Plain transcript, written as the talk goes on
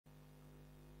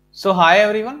So hi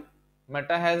everyone,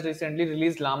 Meta has recently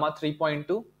released Llama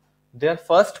 3.2, their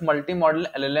first multi-modal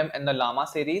LLM in the Llama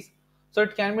series. So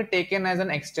it can be taken as an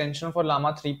extension for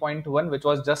Llama 3.1, which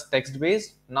was just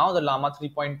text-based. Now the Llama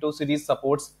 3.2 series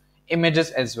supports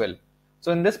images as well.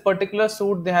 So in this particular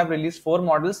suite, they have released 4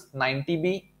 models: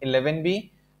 90B,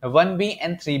 11B, 1B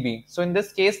and 3B. So in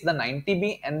this case, the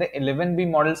 90B and the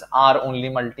 11B models are only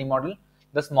multi-modal.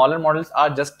 The smaller models are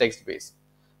just text-based.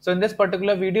 So in this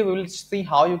particular video, we will see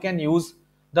how you can use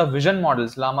the vision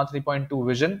models, Llama 3.2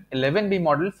 Vision, 11B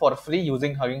model for free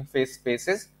using HuggingFace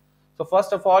Spaces. So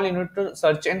first of all, you need to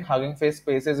search in HuggingFace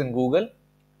Spaces in Google.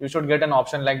 You should get an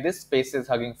option like this, Spaces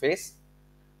Hugging Face.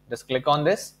 Just click on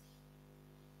this.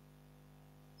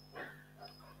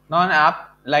 Now an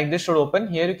app like this should open.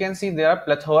 Here you can see there are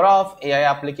plethora of AI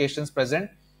applications present.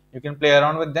 You can play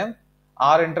around with them.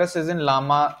 Our interest is in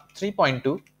Llama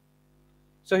 3.2.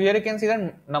 So here you can see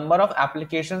the number of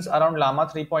applications around Llama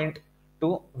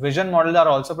 3.2 Vision models are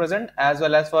also present, as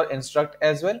well as for Instruct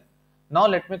as well. Now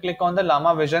let me click on the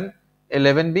Llama Vision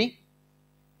 11B.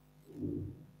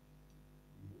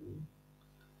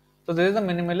 So this is the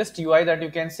minimalist UI that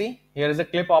you can see. Here is a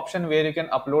clip option where you can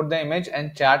upload the image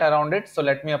and chat around it. So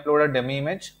let me upload a dummy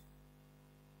image.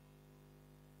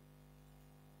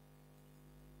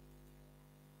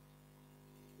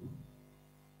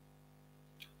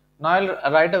 Now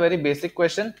I'll write a very basic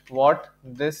question, what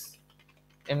this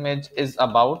image is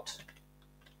about,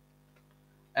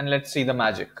 and let's see the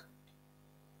magic.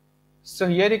 So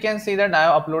here you can see that I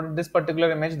have uploaded this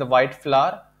particular image, the white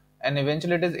flower, and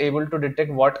eventually it is able to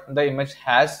detect what the image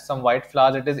has, some white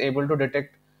flowers. It is able to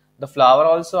detect the flower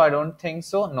also. I don't think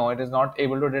so. No, it is not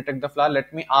able to detect the flower.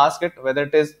 Let me ask it whether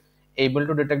it is able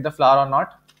to detect the flower or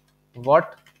not.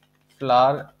 What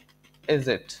flower is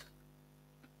it?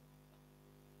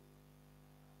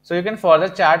 So you can further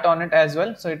chat on it as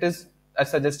well. So it is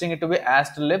suggesting it to be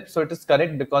astrolib. So it is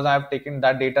correct because I have taken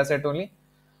that data set only.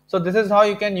 So this is how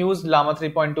you can use Llama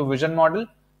 3.2 Vision model.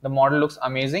 The model looks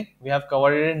amazing. We have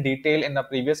covered it in detail in the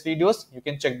previous videos. You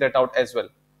can check that out as well.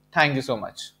 Thank you so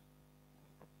much.